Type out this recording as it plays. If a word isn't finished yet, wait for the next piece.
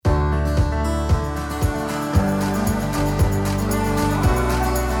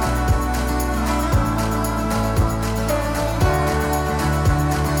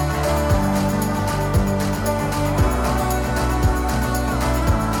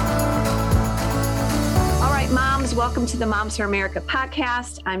listeners, welcome to the Moms for America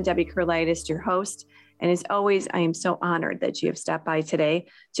podcast. I'm Debbie Curlitis, your host. And as always, I am so honored that you have stopped by today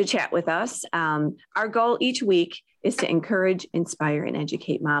to chat with us. Our goal each week is to encourage, inspire, and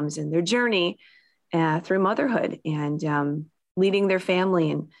educate moms in their journey through motherhood and leading their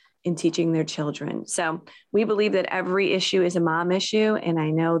family and teaching their children. So we believe that every issue is a mom issue. And I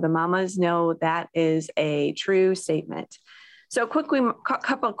know the mamas know that is a true statement. So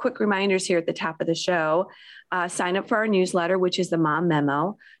couple of quick reminders here at the top of the show. Sign up for our newsletter, which is the Mom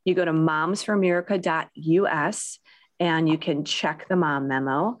Memo. You go to momsforamerica.us and you can check the Mom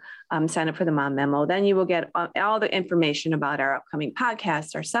Memo, sign up for the Mom Memo. Then you will get all the information about our upcoming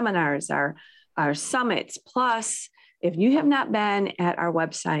podcasts, our seminars, our summits. Plus, if you have not been at our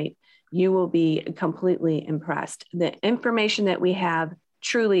website, you will be completely impressed. The information that we have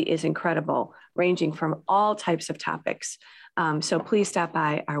truly is incredible, ranging from all types of topics. So please stop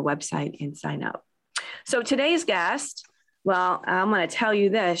by our website and sign up. So today's guest, well, I'm going to tell you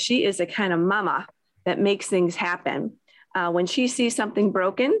this. She is a kind of mama that makes things happen. When she sees something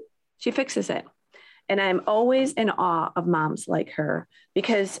broken, she fixes it. And I'm always in awe of moms like her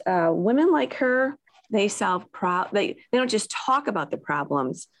because women like her, they solve they don't just talk about the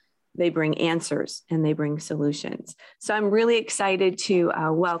problems. They bring answers and they bring solutions. So I'm really excited to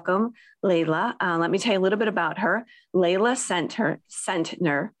welcome Leila. Let me tell you a little bit about her. Leila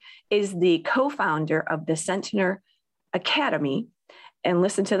Centner is the co-founder of the Centner Academy. And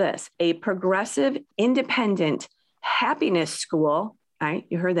listen to this, a progressive, independent happiness school, right?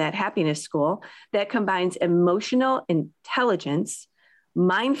 You heard that, happiness school, that combines emotional intelligence,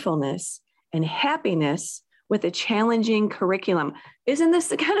 mindfulness, and happiness with a challenging curriculum. Isn't this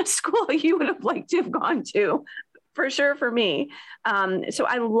the kind of school you would have liked to have gone to? For sure, for me. So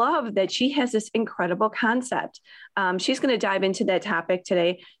I love that she has this incredible concept. She's going to dive into that topic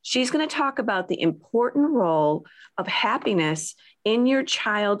today. She's going to talk about the important role of happiness in your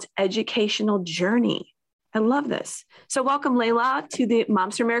child's educational journey. I love this. So welcome, Leila, to the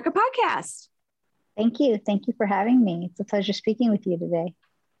Moms for America podcast. Thank you. Thank you for having me. It's a pleasure speaking with you today.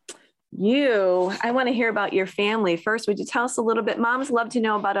 I want to hear about your family. First, would you tell us a little bit? Moms love to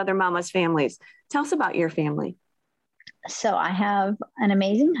know about other mamas' families. Tell us about your family. So I have an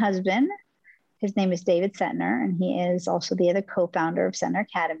amazing husband. His name is David Centner, and he is also the other co-founder of Centner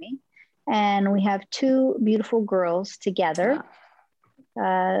Academy. And we have two beautiful girls together,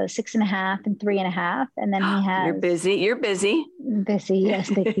 6.5 and 3.5. And then he has... You're busy. Busy, yes.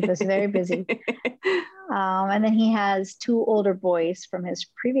 They keep us very busy. And then he has two older boys from his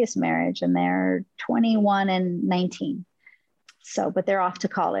previous marriage, and they're 21 and 19. But they're off to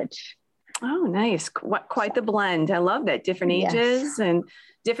college. Oh, nice. Quite the blend. I love that. Different ages and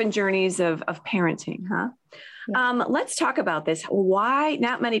different journeys of parenting, huh? Yeah. Let's talk about this. Why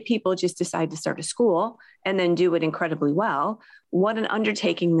not many people just decide to start a school and then do it incredibly well? What an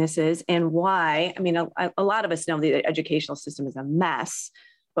undertaking this is, and why. I mean, a lot of us know the educational system is a mess,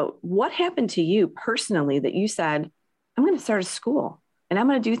 but what happened to you personally that you said, I'm going to start a school and I'm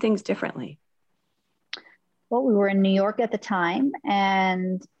going to do things differently? Well, we were in New York at the time,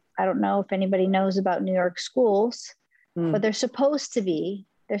 and I don't know if anybody knows about New York schools, but they're supposed to be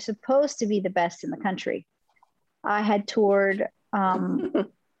the best in the country. I had toured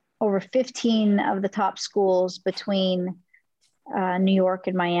over 15 of the top schools between New York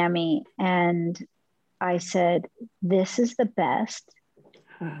and Miami. And I said, this is the best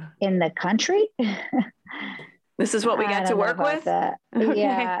in the country. This is what we got to work with?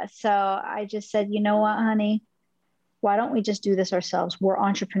 Yeah. So I just said, you know what, honey? Why don't we just do this ourselves? We're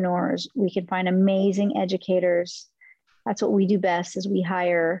entrepreneurs. We can find amazing educators. That's what we do best, is we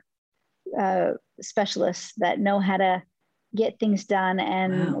hire specialists that know how to get things done.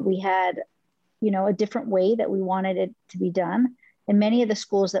 And we had, a different way that we wanted it to be done. In many of the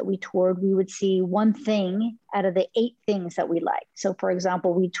schools that we toured, we would see one thing out of the 8 things that we liked. So for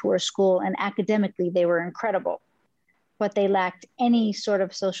example, we tour a school and academically they were incredible, but they lacked any sort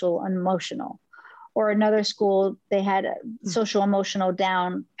of social and emotional. Or another school, they had social emotional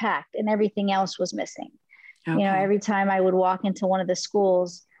down packed and everything else was missing. Okay. Every time I would walk into one of the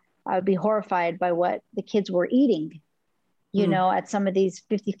schools, I would be horrified by what the kids were eating, at some of these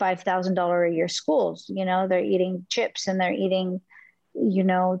 $55,000 a year schools. They're eating chips and they're eating,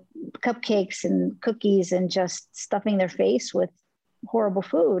 cupcakes and cookies and just stuffing their face with horrible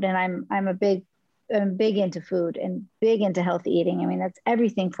food. And I'm big into food and big into healthy eating. I mean, that's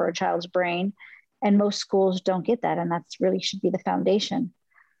everything for a child's brain. And most schools don't get that. And that's really should be the foundation.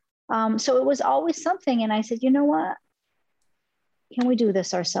 So it was always something. And I said, you know what? Can we do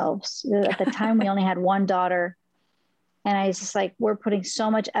this ourselves? At the time, we only had one daughter. And I was just like, we're putting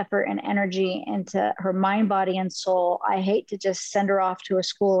so much effort and energy into her mind, body, and soul. I hate to just send her off to a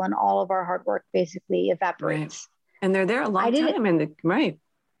school and all of our hard work basically evaporates. Right. And they're there a long time. Right.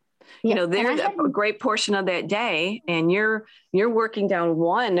 Yeah, they're a great portion of that day, and you're working down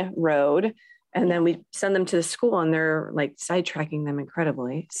one road, and then we send them to the school, and they're like sidetracking them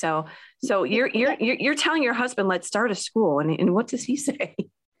incredibly. So you're telling your husband, let's start a school, and what does he say?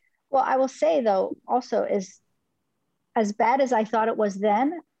 Well, I will say though, also, is as bad as I thought it was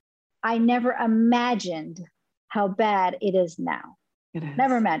then, I never imagined how bad it is now. It is.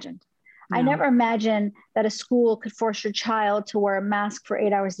 Never imagined. No. I never imagined that a school could force your child to wear a mask for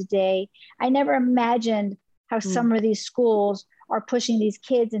 8 hours a day. I never imagined how some of these schools are pushing these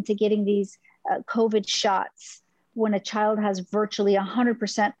kids into getting these COVID shots when a child has virtually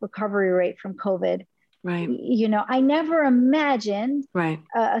 100% recovery rate from COVID. Right. I never imagined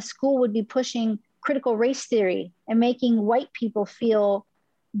a school would be pushing critical race theory and making white people feel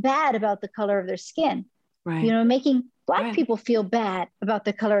bad about the color of their skin. Right. Making Black people feel bad about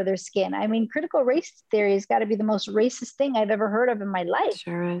the color of their skin. I mean, critical race theory has got to be the most racist thing I've ever heard of in my life.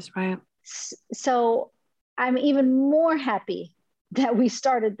 Sure is, right. So I'm even more happy that we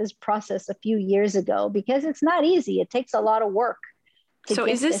started this process a few years ago, because it's not easy. It takes a lot of work to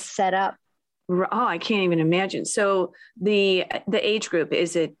get this set up. Oh, I can't even imagine. So the age group,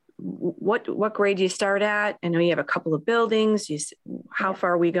 is it, what grade do you start at? I know you have a couple of buildings. How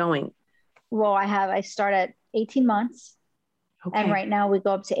far are we going? Well, I start at 18 months. Okay. And right now we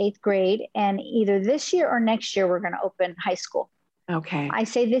go up to 8th grade, and either this year or next year, we're going to open high school. Okay. I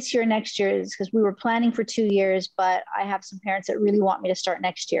say this year, next year is because we were planning for 2 years, but I have some parents that really want me to start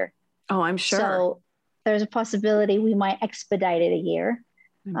next year. Oh, I'm sure. So there's a possibility we might expedite it a year.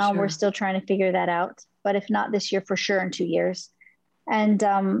 Sure. We're still trying to figure that out, but if not this year, for sure in 2 years. And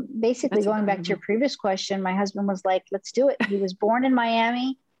basically, that's going back to your previous question, my husband was like, let's do it. He was born in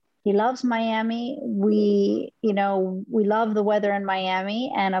Miami. He loves Miami. We love the weather in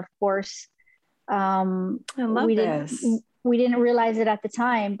Miami. And of course, we didn't realize it at the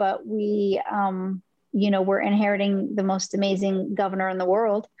time, but we're inheriting the most amazing governor in the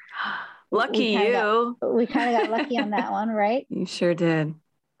world. Lucky you. We kind of got lucky on that one, right? You sure did.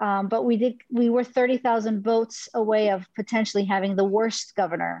 But we were 30,000 votes away of potentially having the worst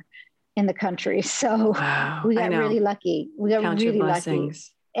governor in the country. So we got really lucky. Count your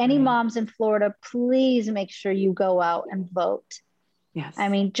blessings. Any moms in Florida, please make sure you go out and vote. Yes. I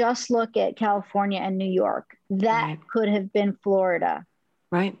mean, just look at California and New York. That could have been Florida.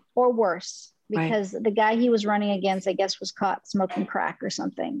 Right. Or worse, because the guy he was running against, I guess, was caught smoking crack or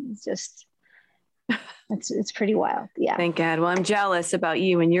something. It's just, it's pretty wild. Yeah. Thank God. Well, I'm jealous about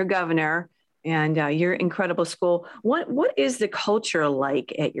you and your governor and your incredible school. What is the culture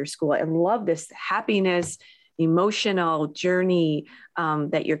like at your school? I love this happiness, emotional journey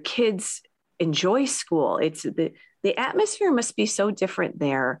that your kids enjoy school. It's the atmosphere must be so different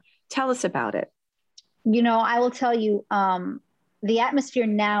there. Tell us about it. I will tell you, the atmosphere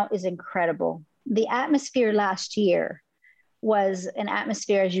now is incredible. The atmosphere last year was an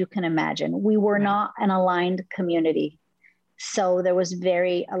atmosphere, as you can imagine. We were not an aligned community. So there was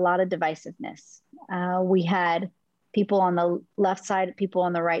a lot of divisiveness. We had people on the left side, people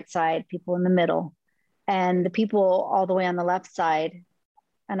on the right side, people in the middle. And the people all the way on the left side,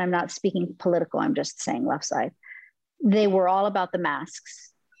 and I'm not speaking political, I'm just saying left side, they were all about the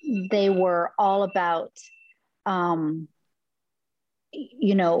masks. They were all about,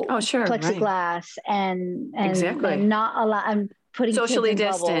 plexiglass and exactly. not allow. I'm putting socially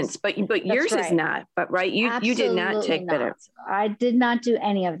distanced, but yours is not. But you did not take that. I did not do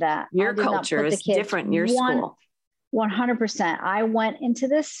any of that. Your culture is different in your school. 100%. I went into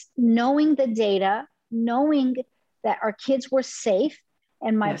this knowing the data, knowing that our kids were safe,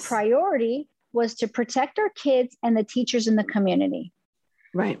 and my priority was to protect our kids and the teachers in the community.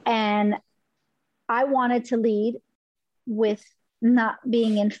 Right. And I wanted to lead with not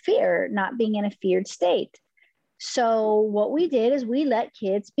being in fear, not being in a feared state. So what we did is we let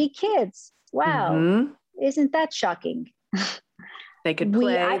kids be kids. Wow. Mm-hmm. Isn't that shocking? They could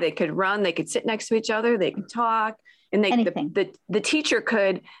play, they could run, they could sit next to each other, they could talk. And the teacher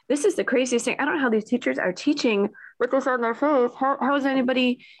could, this is the craziest thing. I don't know how these teachers are teaching with this on their face. How is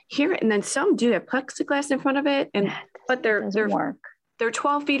anybody hear it? And then some do have plexiglass in front of it. But they're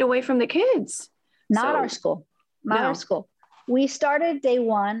 12 feet away from the kids. Not our school. Our school. We started day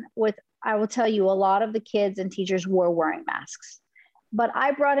one with, I will tell you, a lot of the kids and teachers were wearing masks. But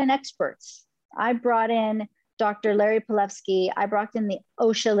I brought in experts. I brought in Dr. Larry Palevsky. I brought in the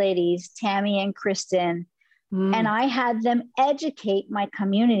OSHA ladies, Tammy and Kristen. And I had them educate my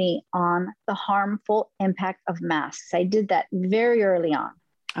community on the harmful impact of masks. I did that very early on.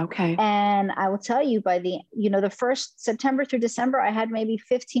 Okay. And I will tell you, by the first September through December, I had maybe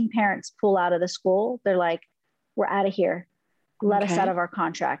 15 parents pull out of the school. They're like, we're out of here. Let us out of our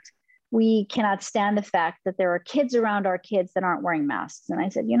contract. We cannot stand the fact that there are kids around our kids that aren't wearing masks. And I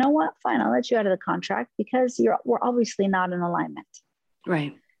said, you know what? Fine, I'll let you out of the contract because we're obviously not in alignment.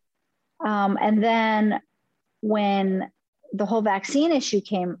 Right. And then when the whole vaccine issue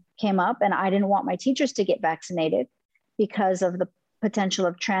came up, and I didn't want my teachers to get vaccinated because of the potential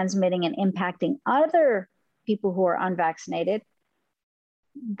of transmitting and impacting other people who are unvaccinated,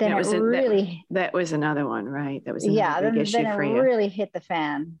 then that was another one, right? That was another big issue for you. Then it really hit the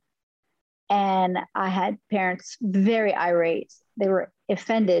fan. And I had parents very irate. They were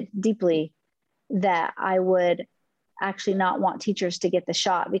offended deeply that I would actually not want teachers to get the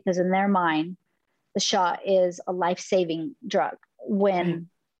shot because in their mind, the shot is a life-saving drug, when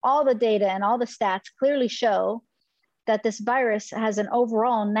all the data and all the stats clearly show that this virus has an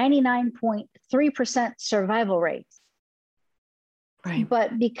overall 99.3% survival rate. Right.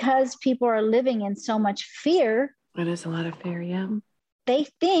 But because people are living in so much fear, it is a lot of fear, yeah. They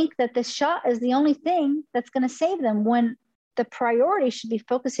think that the shot is the only thing that's going to save them, when the priority should be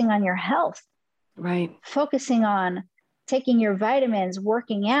focusing on your health. Right. Focusing on taking your vitamins,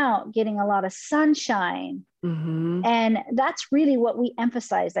 working out, getting a lot of sunshine. Mm-hmm. And that's really what we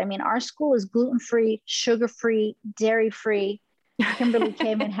emphasized. I mean, our school is gluten-free, sugar-free, dairy-free. Kimberly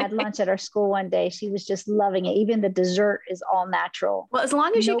came and had lunch at our school one day. She was just loving it. Even the dessert is all natural. Well, as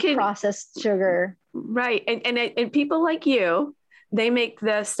long as you can, processed sugar. Right. And people like you, they make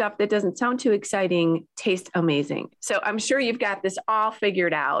the stuff that doesn't sound too exciting taste amazing. So I'm sure you've got this all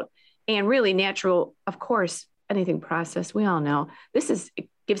figured out, and really natural. Of course, anything processed, we all know it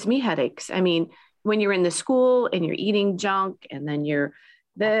gives me headaches. I mean, when you're in the school and you're eating junk and then you're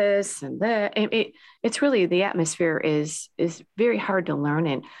this and that, it's really, the atmosphere is very hard to learn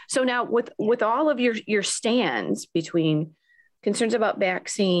in. So now with all of your stands between concerns about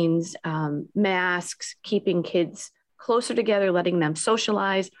vaccines, masks, keeping kids closer together, letting them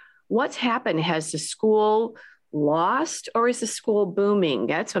socialize, what's happened? Has the school lost or is the school booming?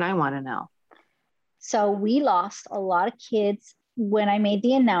 That's what I want to know. So we lost a lot of kids when I made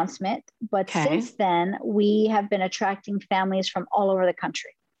the announcement, but since then we have been attracting families from all over the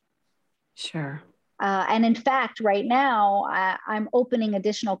country. Sure. And in fact, right now I'm opening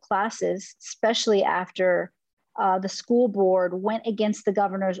additional classes, especially after the school board went against the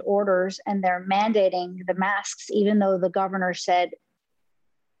governor's orders and they're mandating the masks, even though the governor said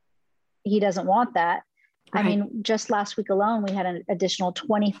he doesn't want that. Right. I mean, just last week alone, we had an additional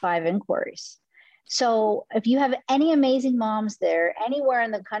 25 inquiries. So if you have any amazing moms there, anywhere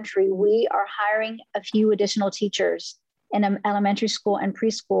in the country, we are hiring a few additional teachers in elementary school and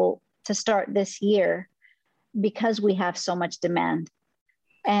preschool to start this year because we have so much demand.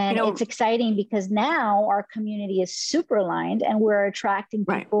 And it's exciting because now our community is super aligned and we're attracting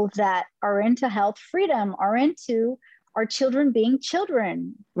people that are into health freedom, are into our children being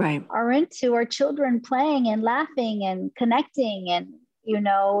children, are into our children playing and laughing and connecting and,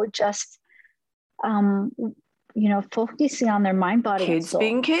 just focusing on their mind, body, and soul.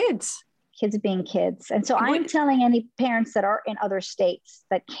 Being kids. Kids being kids. And so I'm telling any parents that are in other states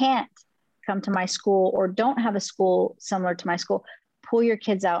that can't come to my school or don't have a school similar to my school, pull your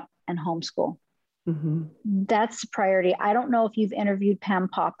kids out and homeschool. Mm-hmm. That's the priority. I don't know if you've interviewed Pam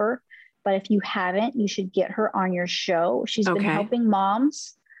Popper, but if you haven't, you should get her on your show. She's been helping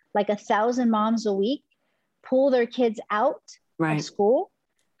moms, like 1,000 moms a week, pull their kids out of school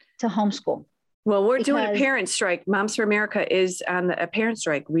to homeschool. Well, we're doing a parent strike. Moms for America is on a parent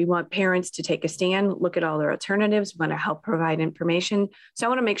strike. We want parents to take a stand, look at all their alternatives. We want to help provide information. So I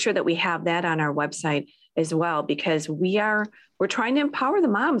want to make sure that we have that on our website as well, because we're trying to empower the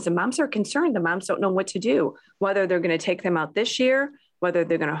moms. The moms are concerned. The moms don't know what to do, whether they're going to take them out this year, whether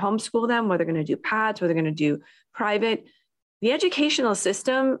they're going to homeschool them, whether they're going to do pods, whether they're going to do private. The educational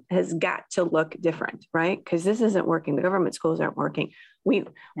system has got to look different, right? Because this isn't working. The government schools aren't working. We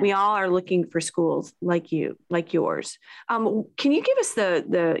all are looking for schools like yours. Can you give us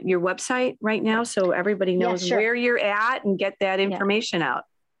your website right now so everybody knows where you're at and get that information out?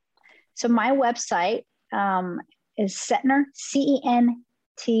 So my website is Centner, CENTN.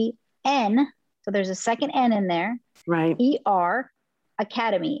 So there's a second N in there. Right. ER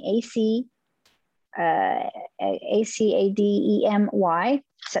Academy, ACADEMY,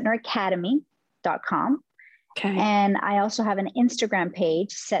 CentnerAcademy.com. Okay. And I also have an Instagram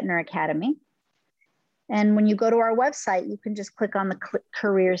page, Centner Academy. And when you go to our website, you can just click on the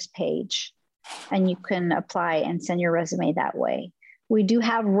careers page. and you can apply and send your resume that way. We do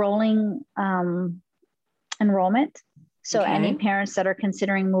have rolling enrollment. So any parents that are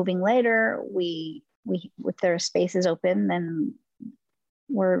considering moving later, we if their space is open, then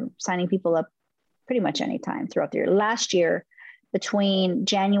we're signing people up pretty much any time throughout the year. Last year, between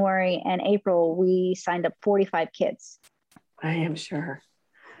January and April, we signed up 45 kids. I am sure.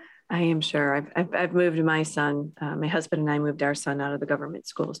 I've moved my son, my husband and I moved our son out of the government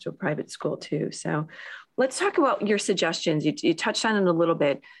schools to a private school too. So let's talk about your suggestions. You touched on it a little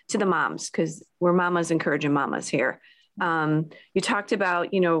bit to the moms, because we're mamas encouraging mamas here. You talked about,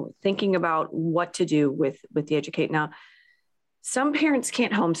 thinking about what to do with the educate. Now, some parents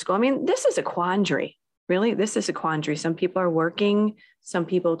can't homeschool. I mean, this is a quandary. Really, this is a quandary. Some people are working. Some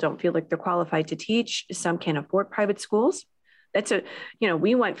people don't feel like they're qualified to teach. Some can't afford private schools.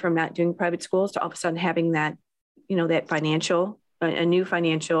 We went from not doing private schools to all of a sudden having that, that a new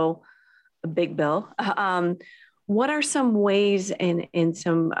financial big bill. What are some ways and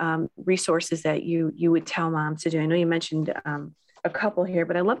some resources that you would tell moms to do? I know you mentioned a couple here,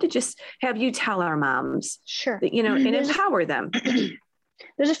 but I'd love to just have you tell our moms, sure, that, and empower them.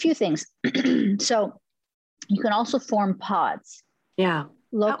 There's a few things. So you can also form pods. Yeah.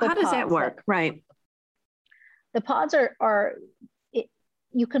 Local how does that work? Right. The pods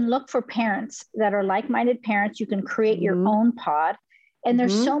you can look for parents that are like-minded parents. You can create your own pod. And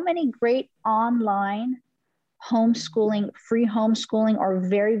there's so many great online homeschooling, free homeschooling, or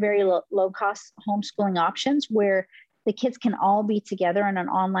very, very low-cost homeschooling options where the kids can all be together in an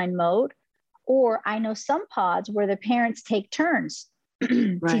online mode. Or I know some pods where the parents take turns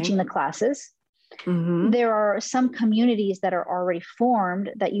teaching the classes. There are some communities that are already formed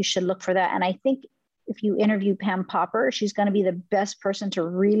that you should look for that. And I think if you interview Pam Popper, she's going to be the best person to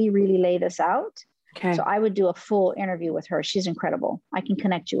really, really lay this out. Okay. So I would do a full interview with her. She's incredible. I can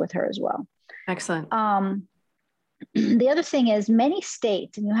connect you with her as well. Excellent. The other thing is many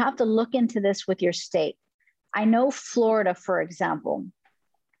states, and you have to look into this with your state. I know Florida, for example,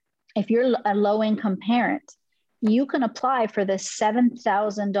 if you're a low-income parent, you can apply for the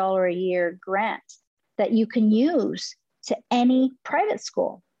 $7,000 a year grant that you can use to any private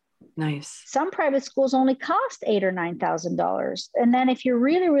school. Nice. Some private schools only cost $8,000 or $9,000. And then if you're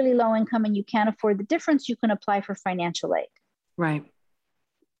really, really low income and you can't afford the difference, you can apply for financial aid. Right.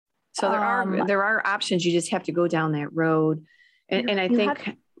 So there are options. You just have to go down that road. And I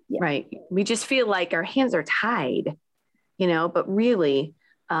think, right, we just feel like our hands are tied, but really,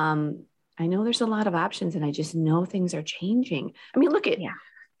 I know there's a lot of options, and I just know things are changing. I mean, look at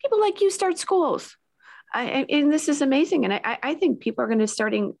people like you start schools. And this is amazing. And I think people are going to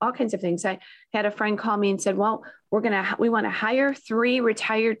starting all kinds of things. I had a friend call me and said, well, we want to hire 3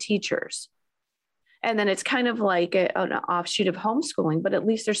 retired teachers. And then it's kind of like an offshoot of homeschooling, but at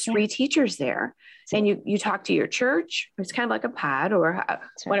least there's 3 teachers there. And you talk to your church. It's kind of like a pod or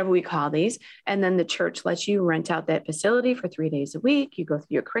whatever we call these. And then the church lets you rent out that facility for 3 days a week. You go through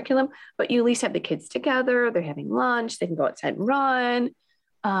your curriculum, but you at least have the kids together. They're having lunch. They can go outside and run.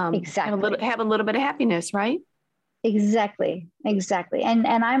 Exactly. Have a little bit of happiness, right? Exactly. And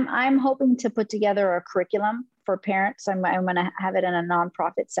I'm hoping to put together a curriculum for parents. I'm going to have it in a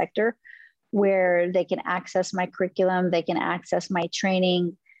nonprofit sector where they can access my curriculum. They can access my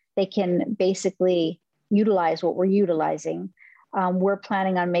training. They can basically utilize what we're utilizing. We're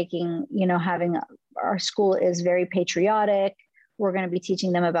planning on making, having our school is very patriotic. We're going to be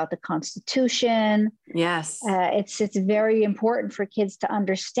teaching them about the Constitution. Yes. It's very important for kids to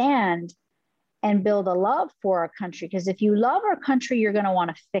understand and build a love for our country. Because if you love our country, you're going to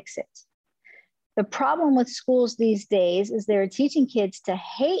want to fix it. The problem with schools these days is they're teaching kids to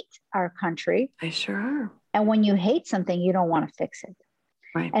hate our country. They sure are. And when you hate something, you don't want to fix it.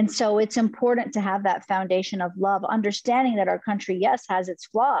 Right. And so it's important to have that foundation of love, understanding that our country, yes, has its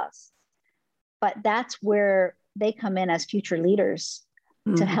flaws, but that's where they come in as future leaders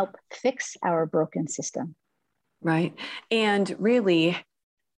to help fix our broken system. Right. And really,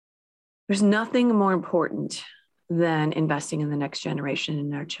 there's nothing more important than investing in the next generation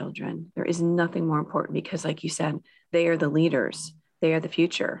and our children. There is nothing more important because, like you said, they are the leaders. They are the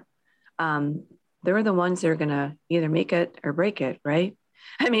future. They're the ones that are going to either make it or break it, right?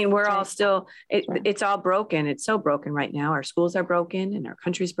 I mean, we're all still, it's all broken. It's so broken right now. Our schools are broken and our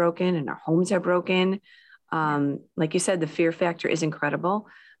country's broken and our homes are broken. Like you said, the fear factor is incredible.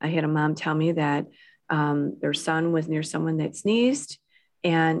 I had a mom tell me that their son was near someone that sneezed,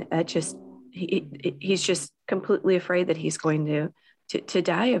 and he's just completely afraid that he's going to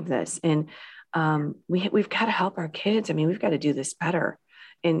die of this. And we've got to help our kids. I mean, we've got to do this better.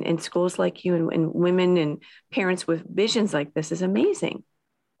 And schools like you and women and parents with visions like this is amazing.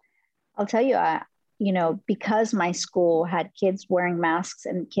 I'll tell you, because my school had kids wearing masks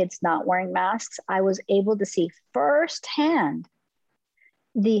and kids not wearing masks, I was able to see firsthand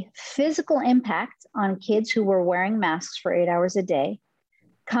the physical impact on kids who were wearing masks for 8 hours a day,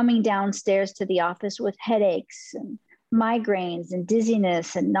 coming downstairs to the office with headaches and migraines and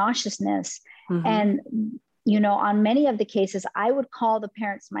dizziness and nauseousness. Mm-hmm. And, on many of the cases, I would call the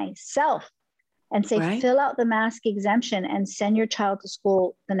parents myself and say, right, fill out the mask exemption and send your child to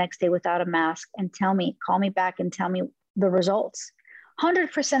school the next day without a mask and call me back and tell me the results.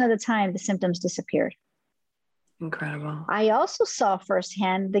 100% of the time, the symptoms disappeared. Incredible. I also saw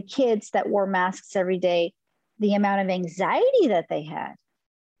firsthand the kids that wore masks every day, the amount of anxiety that they had.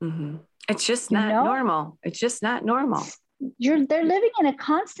 Mm-hmm. It's just not normal. It's just not normal. They're living in a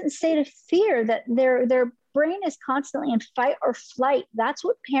constant state of fear that their brain is constantly in fight or flight. That's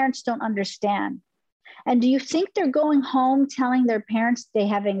what parents don't understand. And do you think they're going home telling their parents they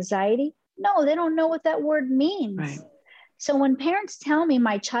have anxiety? No, they don't know what that word means. Right. So when parents tell me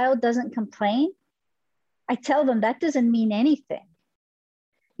my child doesn't complain, I tell them that doesn't mean anything.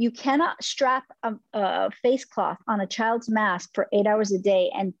 You cannot strap a face cloth on a child's mask for 8 hours a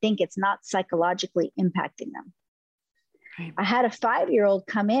day and think it's not psychologically impacting them. Right. I had a 5-year-old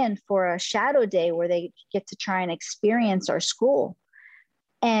come in for a shadow day where they get to try and experience our school.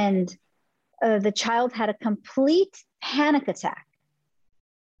 And the child had a complete panic attack.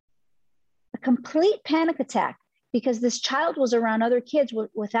 A complete panic attack because this child was around other kids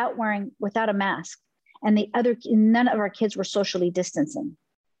without a mask. And none of our kids were socially distancing.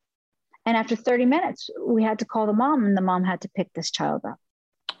 And after 30 minutes, we had to call the mom and the mom had to pick this child up.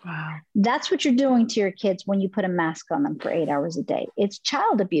 Wow. That's what you're doing to your kids when you put a mask on them for 8 hours a day. It's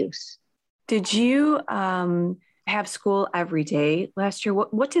child abuse. Did you have school every day last year?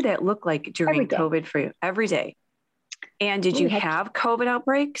 What did that look like during COVID for you? Every day. And did you have COVID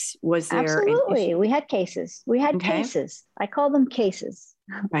outbreaks? Was there? Absolutely. We had cases. Cases. I call them cases.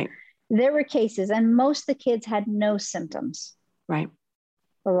 Right. There were cases and most of the kids had no symptoms. Right.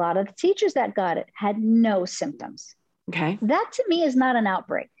 A lot of the teachers that got it had no symptoms. Okay. That to me is not an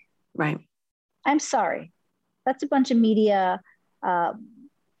outbreak. Right. I'm sorry. That's a bunch of media,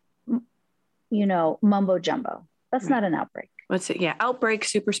 mumbo jumbo. That's not an outbreak. What's it? Yeah. Outbreak,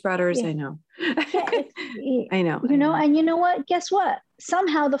 super spreaders. Yeah. I know. I know. And you know what? Guess what?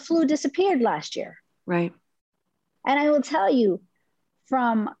 Somehow the flu disappeared last year. Right. And I will tell you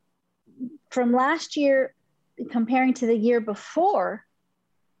from last year, comparing to the year before,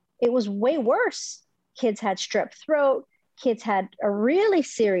 it was way worse. Kids had strep throat. Kids had a really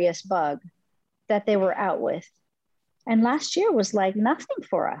serious bug that they were out with. And last year was like nothing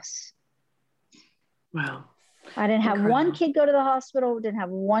for us. Wow. I didn't have one kid go to the hospital. Didn't have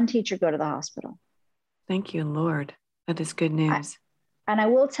one teacher go to the hospital. Thank you, Lord. That is good news. And I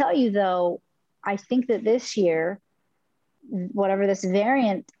will tell you, though, I think that this year, whatever this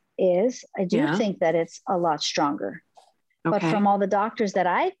variant is, I do think that it's a lot stronger. Okay. But from all the doctors that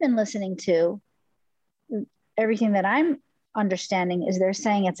I've been listening to, everything that I'm understanding is they're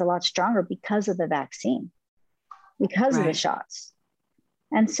saying it's a lot stronger because of the vaccine, because of the shots.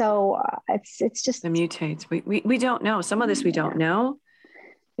 And so it's just... The mutates. We don't know. Some of this we don't know.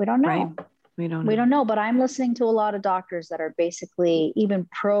 We don't know. Right? We don't know. But I'm listening to a lot of doctors that are basically even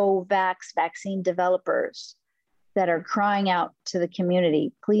pro-vax vaccine developers that are crying out to the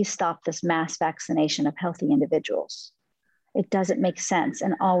community, please stop this mass vaccination of healthy individuals. It doesn't make sense.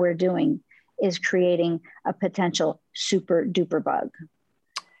 And all we're doing is creating a potential super duper bug.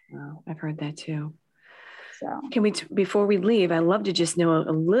 Wow, I've heard that too. So can we, before we leave, I'd love to just know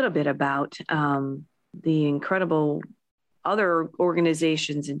a little bit about the incredible other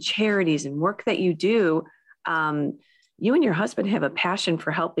organizations and charities and work that you do. You and your husband have a passion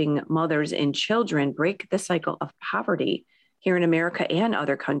for helping mothers and children break the cycle of poverty here in America and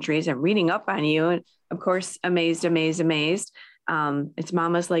other countries. I'm reading up on you and of course, amazed. It's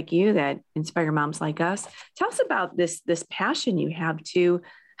mamas like you that inspire moms like us. Tell us about this passion you have to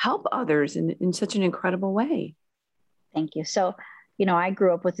help others in such an incredible way. Thank you. So, I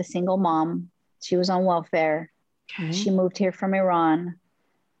grew up with a single mom. She was on welfare. Okay. She moved here from Iran,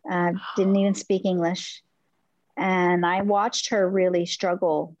 didn't even speak English. And I watched her really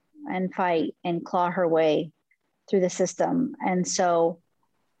struggle and fight and claw her way through the system. And so,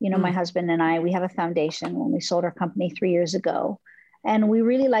 my husband and I, we have a foundation when we sold our company 3 years ago, and we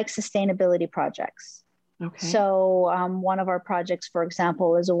really like sustainability projects. Okay. So one of our projects, for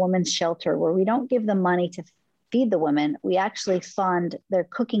example, is a women's shelter where we don't give them money to feed the women. We actually fund their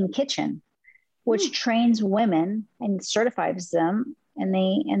cooking kitchen, which trains women and certifies them in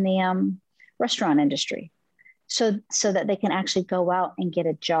the restaurant industry, so that they can actually go out and get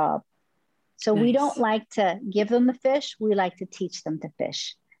a job. So Nice. we don't like to give them the fish. We like to teach them to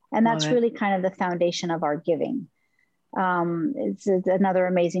fish. And that's really kind of the foundation of our giving. It's another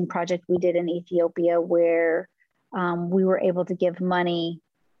amazing project we did in Ethiopia where we were able to give money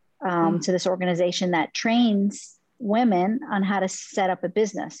to this organization that trains women on how to set up a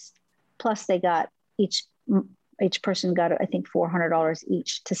business. Plus they got each person got, I think, $400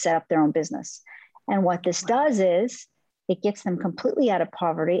 each to set up their own business. And what this does is it gets them completely out of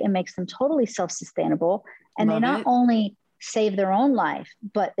poverty and makes them totally self-sustainable. And they not only save their own life,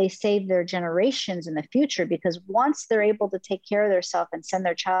 but they save their generations in the future, because once they're able to take care of themselves and send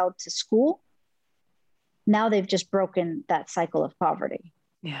their child to school, now they've just broken that cycle of poverty.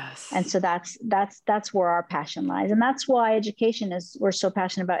 Yes. And so that's where our passion lies. And that's why we're so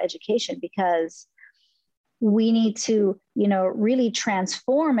passionate about education, because we need to, really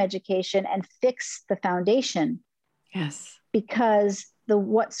transform education and fix the foundation. Yes. Because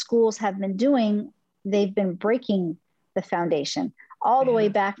what schools have been doing, they've been breaking the foundation all the way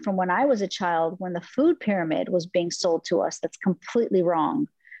back from when I was a child, when the food pyramid was being sold to us. That's completely wrong,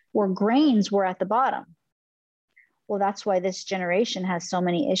 where grains were at the bottom. Well, that's why this generation has so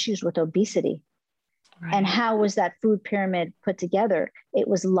many issues with obesity. Right. And how was that food pyramid put together? It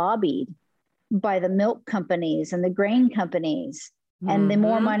was lobbied by the milk companies and the grain companies. And the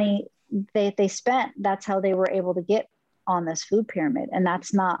more money they spent, that's how they were able to get on this food pyramid. And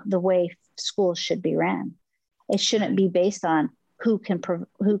that's not the way schools should be ran. It shouldn't be based on who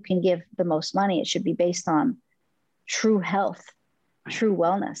can give the most money. It should be based on true health, true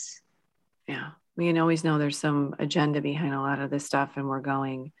wellness. Yeah. We can always know there's some agenda behind a lot of this stuff. And we're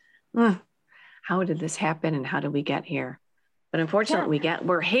going, how did this happen? And how did we get here? But unfortunately,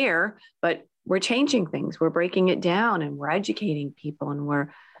 we're here, but we're changing things. We're breaking it down and we're educating people and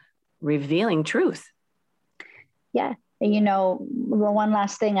we're revealing truth. Yeah. And, one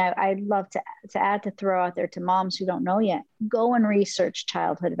last thing I'd love to add, to throw out there to moms who don't know yet: go and research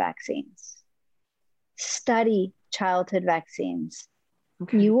childhood vaccines. Study childhood vaccines.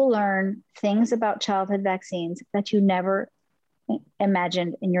 Okay. You will learn things about childhood vaccines that you never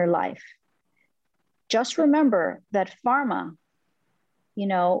imagined in your life. Just remember that pharma,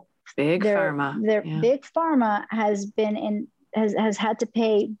 big pharma has had to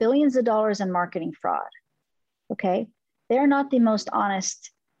pay billions of dollars in marketing fraud. Okay. They're not the most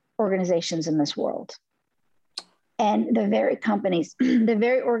honest organizations in this world. And the very companies, the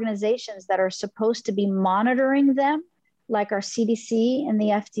very organizations that are supposed to be monitoring them, like our CDC and the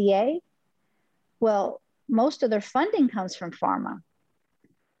FDA, well, most of their funding comes from pharma.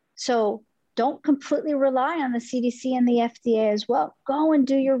 So don't completely rely on the CDC and the FDA as well. Go and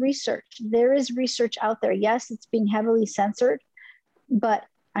do your research. There is research out there. Yes, it's being heavily censored, but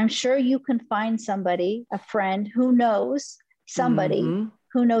I'm sure you can find somebody, a friend who knows somebody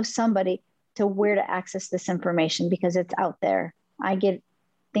to where to access this information, because it's out there. I get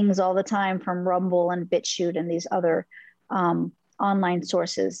things all the time from Rumble and BitChute and these other online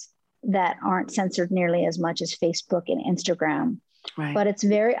sources that aren't censored nearly as much as Facebook and Instagram. Right. But it's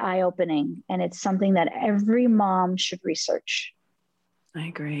very eye-opening, and it's something that every mom should research. I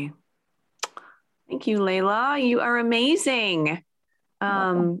agree. Thank you, Leila. You are amazing.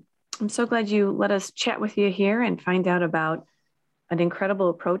 I'm so glad you let us chat with you here and find out about an incredible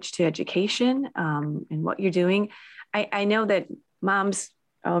approach to education and what you're doing. I know that moms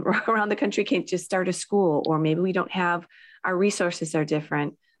around the country can't just start a school, or maybe we don't have, our resources are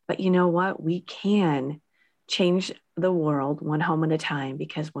different, but you know what? We can change the world one home at a time,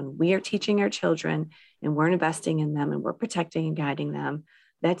 because when we are teaching our children and we're investing in them and we're protecting and guiding them,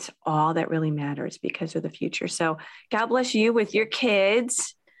 that's all that really matters, because they're the future. So God bless you with your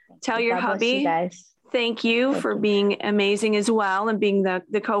kids. Tell your hubby, thank you for being amazing as well, and being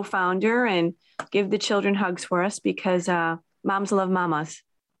the co-founder, and give the children hugs for us, because moms love mamas.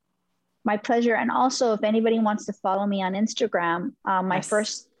 My pleasure. And also, if anybody wants to follow me on Instagram, my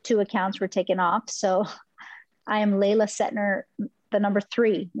first 2 accounts were taken off. So I am Leila Centner, the number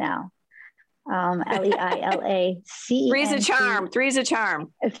 3 now. Leila. 3's a charm. 3's a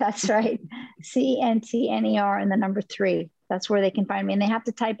charm. That's right. CNTNER and the number 3. That's where they can find me. And they have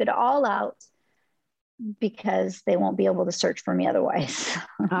to type it all out, because they won't be able to search for me otherwise.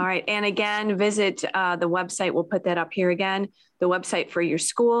 All right. And again, visit the website. We'll put that up here again. The website for your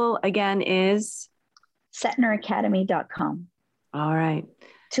school, again, is? CentnerAcademy.com. All right.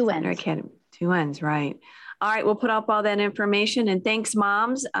 2 N's. Centner Academy. 2 N's, right. All right. We'll put up all that information. And thanks,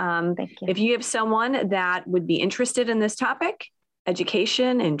 moms. Thank you. If you have someone that would be interested in this topic,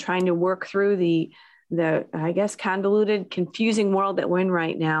 education, and trying to work through the I guess, convoluted, confusing world that we're in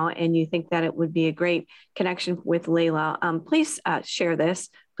right now, and you think that it would be a great connection with Leila, please share this.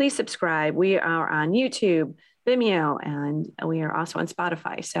 Please please subscribe. We are on YouTube, Vimeo, and we are also on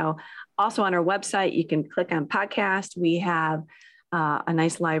Spotify. So also on our website, you can click on podcast. We have a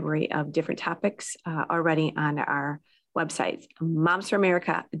nice library of different topics already on our website,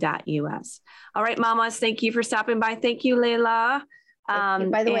 momsforamerica.us. All right, mamas, thank you for stopping by. Thank you, Leila.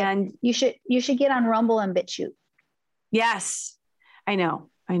 By the way, you should get on Rumble and BitChute. Yes, I know.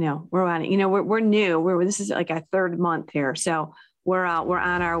 We're on it. We're new. This is like our third month here, so we're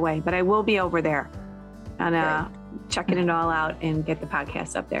on our way. But I will be over there and checking it all out and get the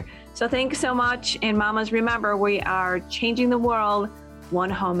podcast up there. So thanks so much. And mamas, remember, we are changing the world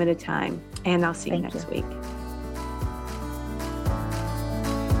one home at a time. And I'll see you next week.